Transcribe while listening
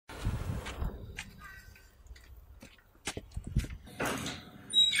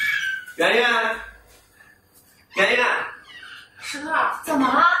圆圆，圆圆，石头，怎么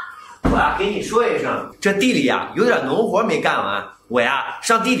了？我呀给你说一声，这地里呀有点农活没干完，我呀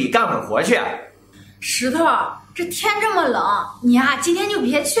上地里干会儿活去。石头，这天这么冷，你呀今天就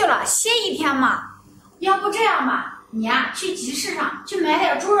别去了，歇一天嘛。要不这样吧，你呀去集市上去买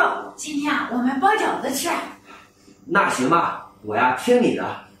点猪肉，今天我们包饺子吃。那行吧，我呀听你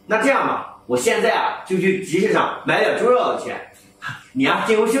的。那这样吧，我现在啊就去集市上买点猪肉去，你呀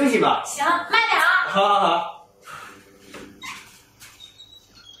进屋休息吧。行，慢点啊。好好好。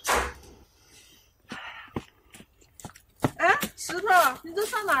哎，石头，你这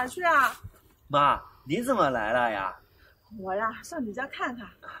上哪儿去啊？妈，您怎么来了呀？我呀，上你家看看。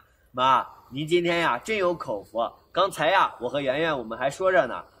妈，您今天呀真有口福。刚才呀，我和圆圆我们还说着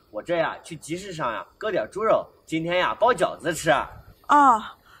呢，我这呀去集市上呀割点猪肉，今天呀包饺子吃。哦，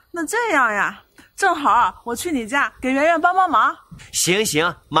那这样呀，正好我去你家给圆圆帮帮忙。行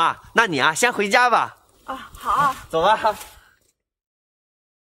行，妈，那你啊先回家吧。啊，好，走吧。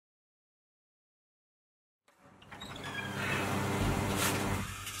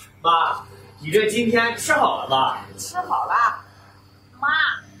妈，你这今天吃好了吧？吃好了。妈，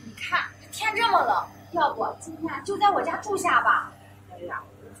你看天这么冷，要不今天就在我家住下吧？哎呀，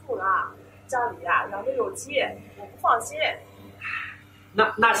不住了，家里呀养的有鸡，我不放心。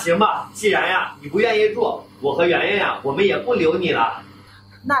那行吧，既然呀你不愿意住，我和圆圆呀我们也不留你了。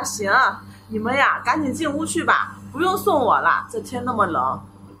那行，你们呀赶紧进屋去吧，不用送我了，这天那么冷。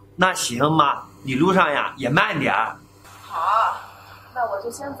那行妈，你路上呀也慢点儿。好，那我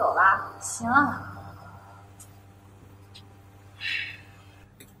就先走了。行。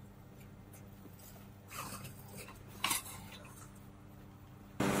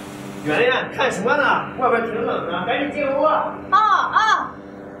圆圆，看什么呢？外边挺冷的，赶紧进屋。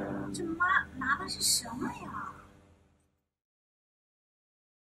这妈拿的是什么呀？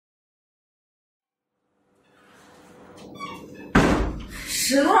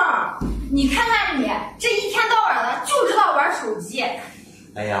石头，你看看你，这一天到晚的就知道玩手机。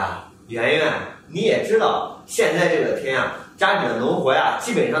哎呀，圆圆，你也知道，现在这个天啊，家里的农活呀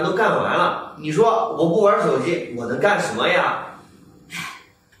基本上都干完了。你说我不玩手机，我能干什么呀？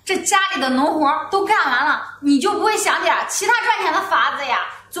这家里的农活都干完了，你就不会想点其他赚钱的法子呀？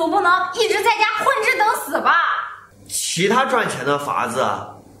总不能一直在家混吃等死吧？其他赚钱的法子，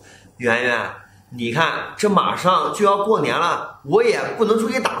圆圆，你看这马上就要过年了，我也不能出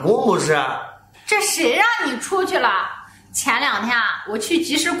去打工，不是？这谁让你出去了？前两天啊，我去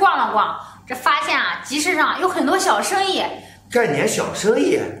集市逛了逛，这发现啊，集市上有很多小生意，干点小生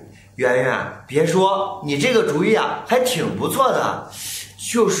意。圆圆，别说，你这个主意啊，还挺不错的。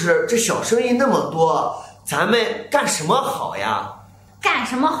就是这小生意那么多，咱们干什么好呀？干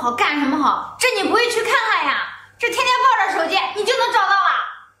什么好？干什么好？这你不会去看看呀？这天天抱着手机，你就能找到了。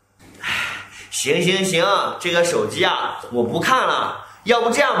行行行，这个手机啊，我不看了。要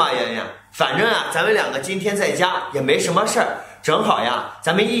不这样吧，圆圆，反正啊，咱们两个今天在家也没什么事儿，正好呀，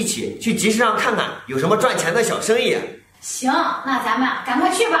咱们一起去集市上看看有什么赚钱的小生意。行，那咱们赶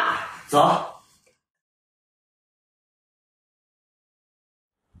快去吧。走。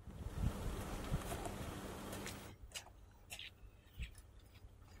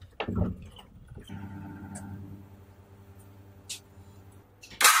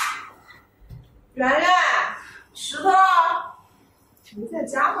圆圆，石头，你在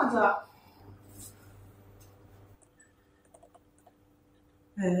家吗？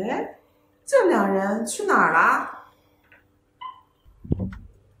哎，这两人去哪儿了？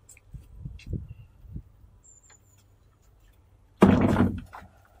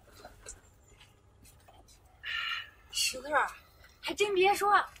石头，还真别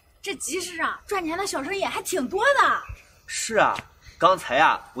说，这集市上赚钱的小生意还挺多的。是啊，刚才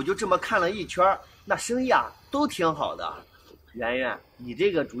呀，我就这么看了一圈，那生意啊都挺好的。圆圆，你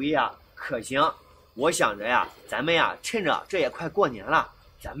这个主意啊可行。我想着呀，咱们呀趁着这也快过年了，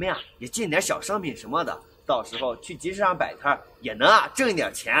咱们呀也进点小商品什么的，到时候去集市上摆摊也能啊挣一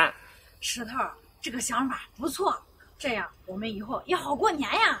点钱。石头，这个想法不错，这样我们以后也好过年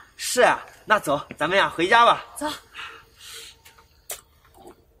呀。是啊，那走，咱们呀回家吧。走。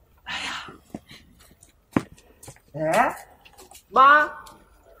哎，妈。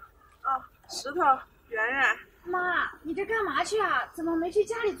石头，圆圆。妈，你这干嘛去啊？怎么没去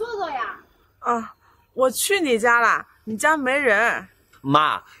家里坐坐呀？我去你家了，你家没人。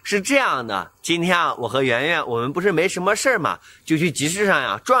妈，是这样的，今天啊，我和圆圆我们不是没什么事儿嘛，就去集市上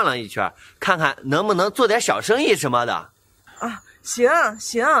呀转了一圈，看看能不能做点小生意什么的。行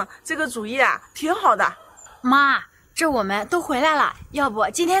行，这个主意啊挺好的。妈，这我们都回来了，要不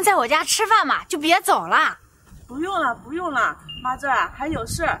今天在我家吃饭嘛，就别走了。不用了，不用了，妈这儿还有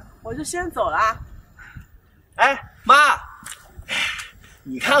事儿，我就先走了。哎，妈，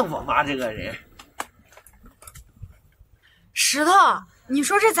你看我妈这个人。石头，你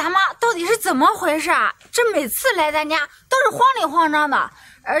说这咱妈到底是怎么回事啊？这每次来咱家都是慌里慌张的，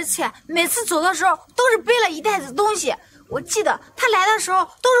而且每次走的时候都是背了一袋子东西。我记得她来的时候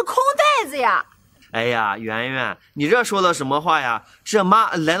都是空袋子呀。哎呀，圆圆，你这说的什么话呀？这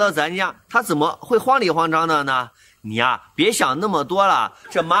妈来到咱家，她怎么会慌里慌张的呢？你呀，别想那么多了。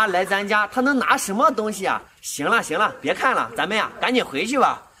这妈来咱家，她能拿什么东西啊？行了行了，别看了，咱们呀赶紧回去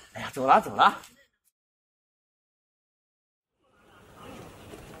吧。哎呀，走了走了。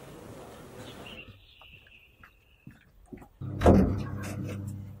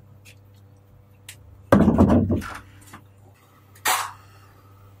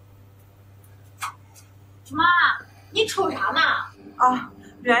妈，你瞅啥呢？啊，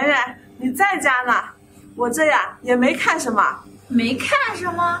圆圆，你在家呢？我这呀也没看什么。没看什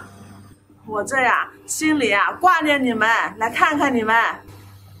么？我这呀心里呀挂念你们，来看看你们。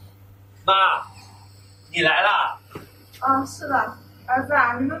妈，你来了。啊，是的，儿子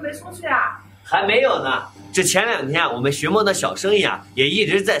啊，你们没出去啊？还没有呢。这前2天我们寻梦的小生意啊也一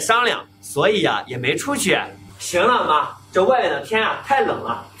直在商量，所以呀也没出去。行了妈，这外面的天啊太冷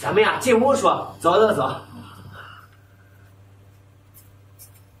了，咱们呀进屋说。走走走。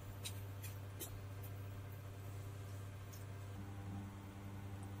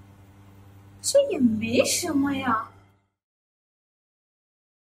这也没什么呀。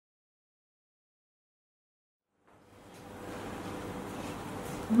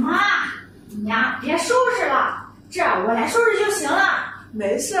妈，你呀别收拾了，这我来收拾就行了。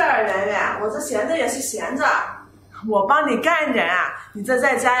没事儿，圆圆，我这闲着也是闲着，我帮你干一点啊。你这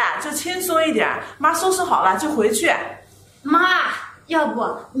在家呀就轻松一点，妈收拾好了就回去。妈，要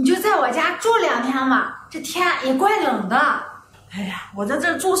不你就在我家住2天吧，这天也怪冷的。哎呀，我在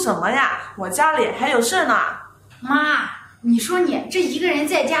这住什么呀？我家里还有事呢。妈，你说你这一个人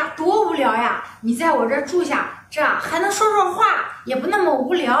在家多无聊呀！你在我这住下，这还能说说话，也不那么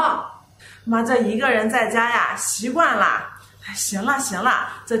无聊。妈，这一个人在家呀习惯了。行了行了，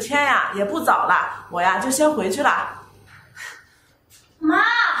这天呀也不早了，我呀就先回去了。妈，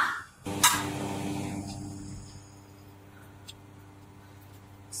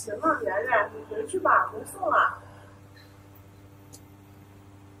行了，圆圆，你回去吧，别送了。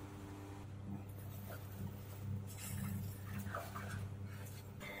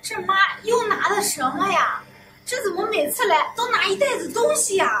这妈又拿的什么呀？这怎么每次来都拿一袋子东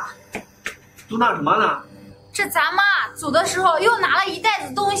西呀？都拿什么呢？这咱妈走的时候又拿了一袋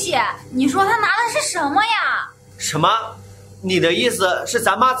子东西，你说她拿的是什么呀？什么？你的意思是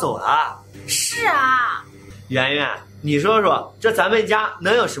咱妈走了？是啊。圆圆，你说说，这咱们家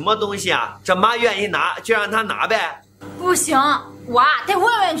能有什么东西啊？这妈愿意拿就让她拿呗。不行，我啊得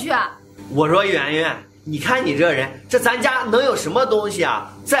问问去。我说圆圆，你看你这人，这咱家能有什么东西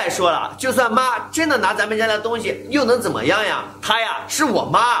啊？再说了，就算妈真的拿咱们家的东西，又能怎么样呀？她呀是我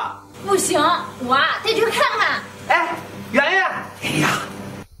妈。不行，我啊得去看看。哎，圆圆，哎呀，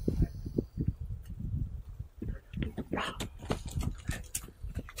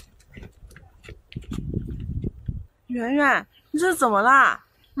圆圆，你这怎么啦？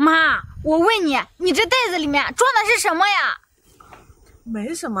妈，我问你，你这袋子里面装的是什么呀？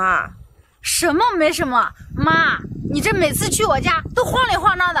没什么。什么没什么？妈，你这每次去我家都慌里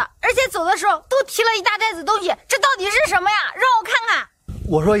慌张的，而且走的时候都提了一大袋子东西，这到底是什么呀？让我看看。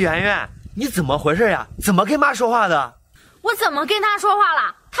我说圆圆，你怎么回事呀？怎么跟妈说话的？我怎么跟她说话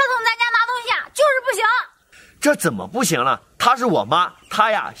了？她从咱家拿东西啊，就是不行。这怎么不行了？她是我妈，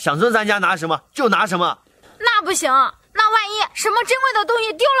她呀想从咱家拿什么就拿什么。那不行，那万一什么珍贵的东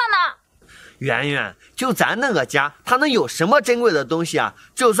西丢了呢？圆圆，就咱那个家，她能有什么珍贵的东西啊？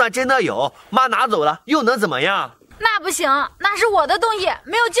就算真的有，妈拿走了又能怎么样？那不行，那是我的东西，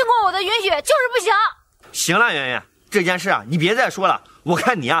没有经过我的允许就是不行。行了，圆圆，这件事啊你别再说了，我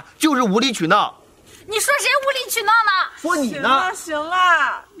看你啊就是无理取闹。你说谁无理取闹呢？说你呢。行了行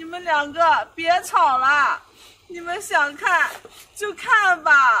了，你们2个别吵了，你们想看就看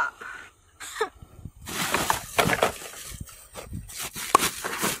吧。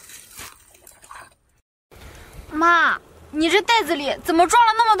妈，你这袋子里怎么装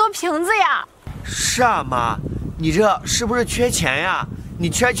了那么多瓶子呀？是啊，妈，你这是不是缺钱呀？你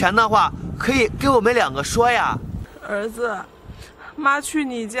缺钱的话，可以跟我们2个说呀。儿子，妈去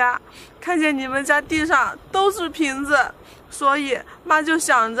你家，看见你们家地上都是瓶子，所以妈就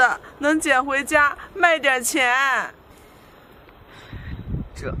想着能捡回家卖点钱。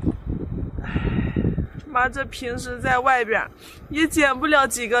妈这平时在外边也捡不了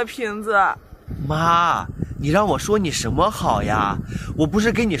几个瓶子。妈，你让我说你什么好呀？我不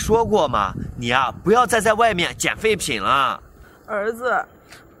是跟你说过吗？你呀，不要再在外面捡废品了。儿子，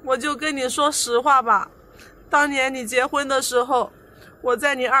我就跟你说实话吧，当年你结婚的时候，我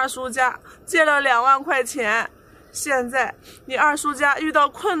在你二叔家借了2万块钱，现在你二叔家遇到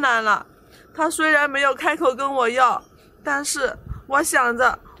困难了，他虽然没有开口跟我要，但是我想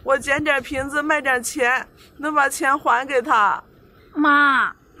着我捡点瓶子卖点钱，能把钱还给他。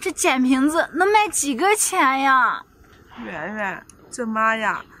妈，这捡瓶子能卖几个钱呀？圆圆，这妈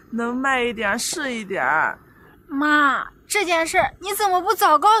呀，能卖一点是一点。妈，这件事你怎么不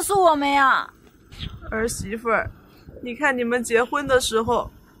早告诉我们呀？儿媳妇儿，你看你们结婚的时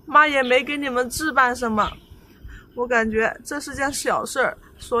候，妈也没给你们置办什么，我感觉这是件小事儿，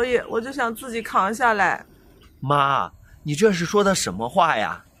所以我就想自己扛下来。妈，你这是说的什么话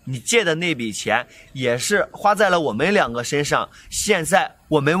呀？你借的那笔钱也是花在了我们2个身上，现在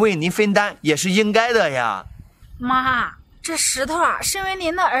我们为您分担也是应该的呀。妈，这石头啊，身为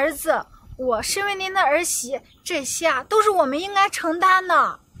您的儿子，我身为您的儿媳，这些啊都是我们应该承担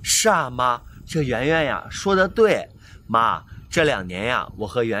的。是啊，妈，这圆圆呀说的对。妈，这2年呀，我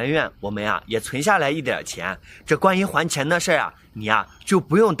和圆圆我们呀也存下来一点钱，这关于还钱的事啊，你呀就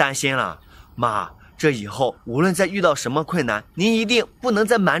不用担心了。妈，这以后无论再遇到什么困难，您一定不能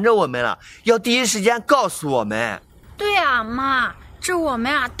再瞒着我们了，要第一时间告诉我们。对啊，妈，这我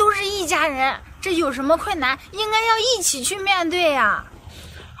们啊都是一家人，这有什么困难应该要一起去面对呀。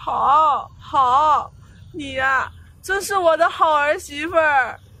好，你呀真是我的好儿媳妇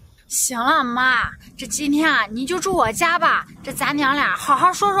儿。行了，妈，这今天啊你就住我家吧，这咱娘俩好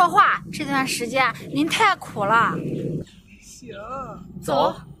好说说话，这段时间您太苦了。行，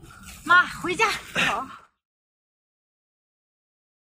走。妈，回家。好。